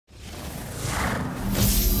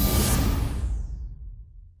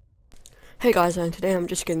Hey guys, and today I'm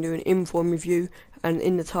just going to do an inform review, and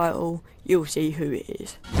in the title you'll see who it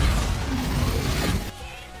is.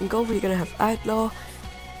 In goal we're going to have Adler,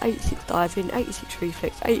 86 diving, 86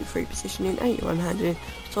 reflex, 83 positioning, 81 handling,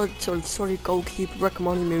 solid goalkeeper,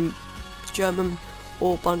 recommending him German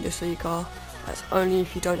or Bundesliga. That's only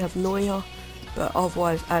if you don't have Neuer, but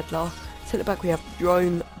otherwise Adler. Centre back we have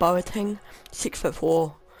Jerome Boateng,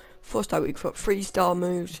 6'4", 4-star weak foot, 3-star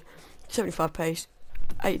moves, 75 pace,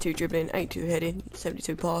 82 dribbling, 82 heading,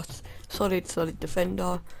 72 pass, solid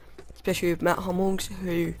defender, especially with Matt Hummels,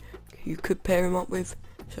 who you could pair him up with,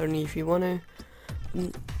 so only if you want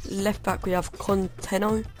to. Left back we have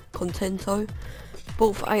Contento,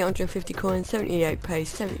 bought for 850 coins, 78 pace,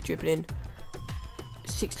 70 dribbling,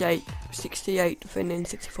 68 defending,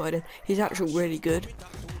 64 heading. He's actually really good.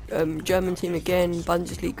 German team again,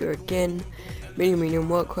 Bundesliga again, medium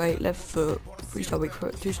work rate, left foot, 3-star weak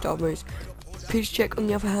foot, 2-star moves. Check on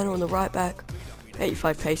the other hand on the right back,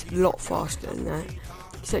 85 pace, a lot faster than that,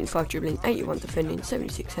 75 dribbling, 81 defending,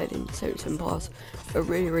 76 heading, 77 pass. A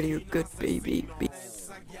really good BB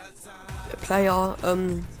player.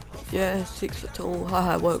 Yeah, 6 foot tall,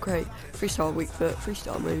 high work rate, 3-star weak foot,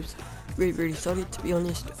 3-star moves. Really solid, to be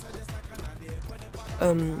honest.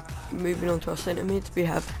 Moving on to our centre mids, we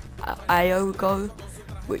have Aogo,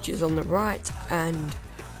 which is on the right, and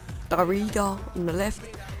Darida on the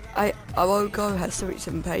left. Aogo has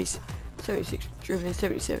 77 pace, 76 dribbling,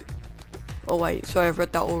 77. Oh wait, sorry, I've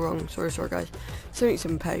read that all wrong. Sorry guys.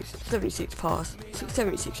 77 pace, 76 pass,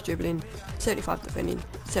 76 dribbling, 75 defending,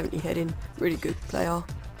 70 heading. Really good player.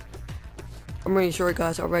 I'm really sorry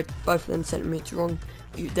guys, I read both of them centre mids wrong.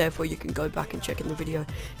 Therefore you can go back and check in the video.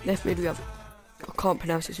 Left mid we have, I can't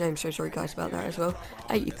pronounce his name, so sorry guys about that as well.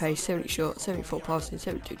 80 pace, 70 short, 74 passing,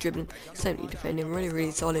 72 dribbling, 70 defending,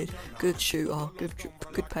 really solid, good shooter,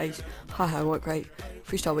 good pace, high work rate,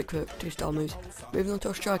 3-star weak foot, 2-star moves. Moving on to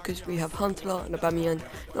our strikers, we have Huntelaar and Aubameyang,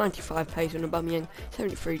 95 pace on Aubameyang,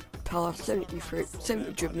 73 pass, 70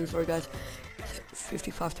 dribbling, sorry guys,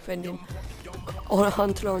 55 defending. On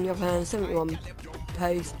Huntelaar on the other hand, 71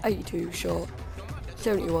 pace, 82 short,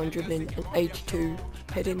 71 dribbling and 82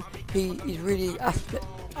 heading. He is really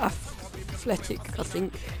athletic, I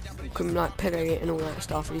think, can like Pele and all that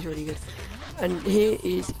stuff. He's really good. And here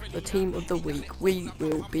is the team of the week we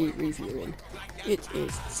will be reviewing. It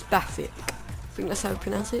is Spahic. I think that's how you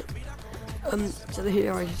pronounce it. So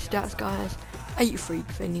here are his stats, guys. 83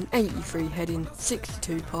 defending, 83 heading,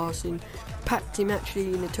 62 passing. Packed him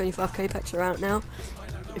actually in the 25k packs are out now.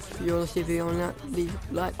 If you want to see a video on that, leave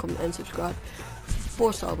a like, comment and subscribe.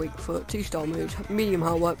 4-star weak foot, 2-star moves, medium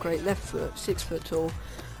high work rate, left foot, 6 foot tall,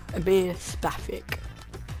 Emir Spahic.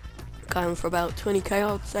 Going for about 20k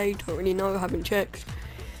I'd say, don't really know, haven't checked.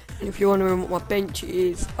 And if you're wondering what my bench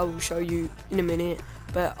is, I will show you in a minute.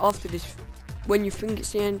 But after this, when you think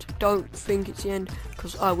it's the end, don't think it's the end,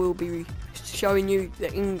 because I will be showing you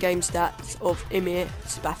the in-game stats of Emir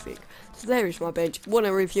Spahic. So there is my bench. Want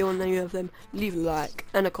a review on any of them, leave a like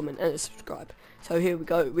and a comment and a subscribe. So here we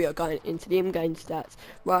go, we are going into the in-game stats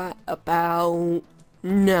right about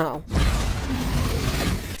now.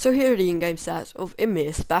 So here are the in-game stats of Emir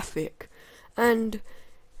Spahic, and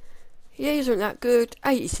yeah, he isn't that good.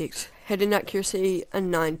 86 heading accuracy and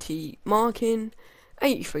 90 marking,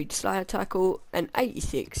 83 slide tackle and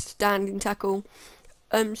 86 standing tackle,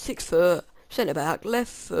 6 foot, centre back,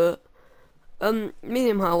 left foot,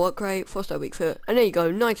 medium high work rate, 4-star weak foot, and there you go,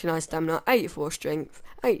 99 stamina, 84 strength,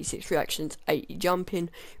 86 reactions, 80 jumping.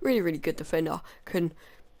 Really good defender. Can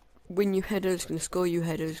win you headers, can score you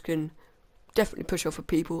headers, can definitely push off of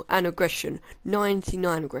people, and aggression,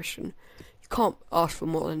 99 aggression. You can't ask for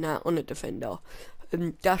more than that on a defender.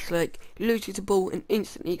 That's like, loses the ball and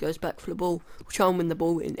instantly goes back for the ball, try and win the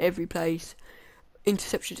ball in every place.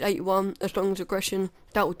 Interceptions 81, as long as aggression,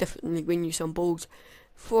 that will definitely win you some balls.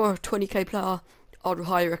 For a 20k player, I would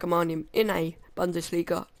highly recommend him in a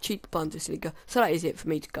Bundesliga, cheap Bundesliga. So that is it for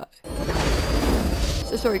me to go.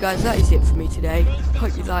 So sorry guys, that is it for me today.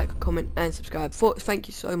 Hope you like, comment and subscribe. Thank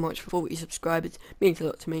you so much for 40 subscribers, means a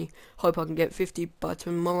lot to me. Hope I can get 50 by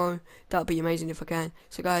tomorrow. That'll be amazing if I can.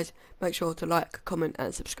 So guys, make sure to like, comment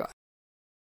and subscribe.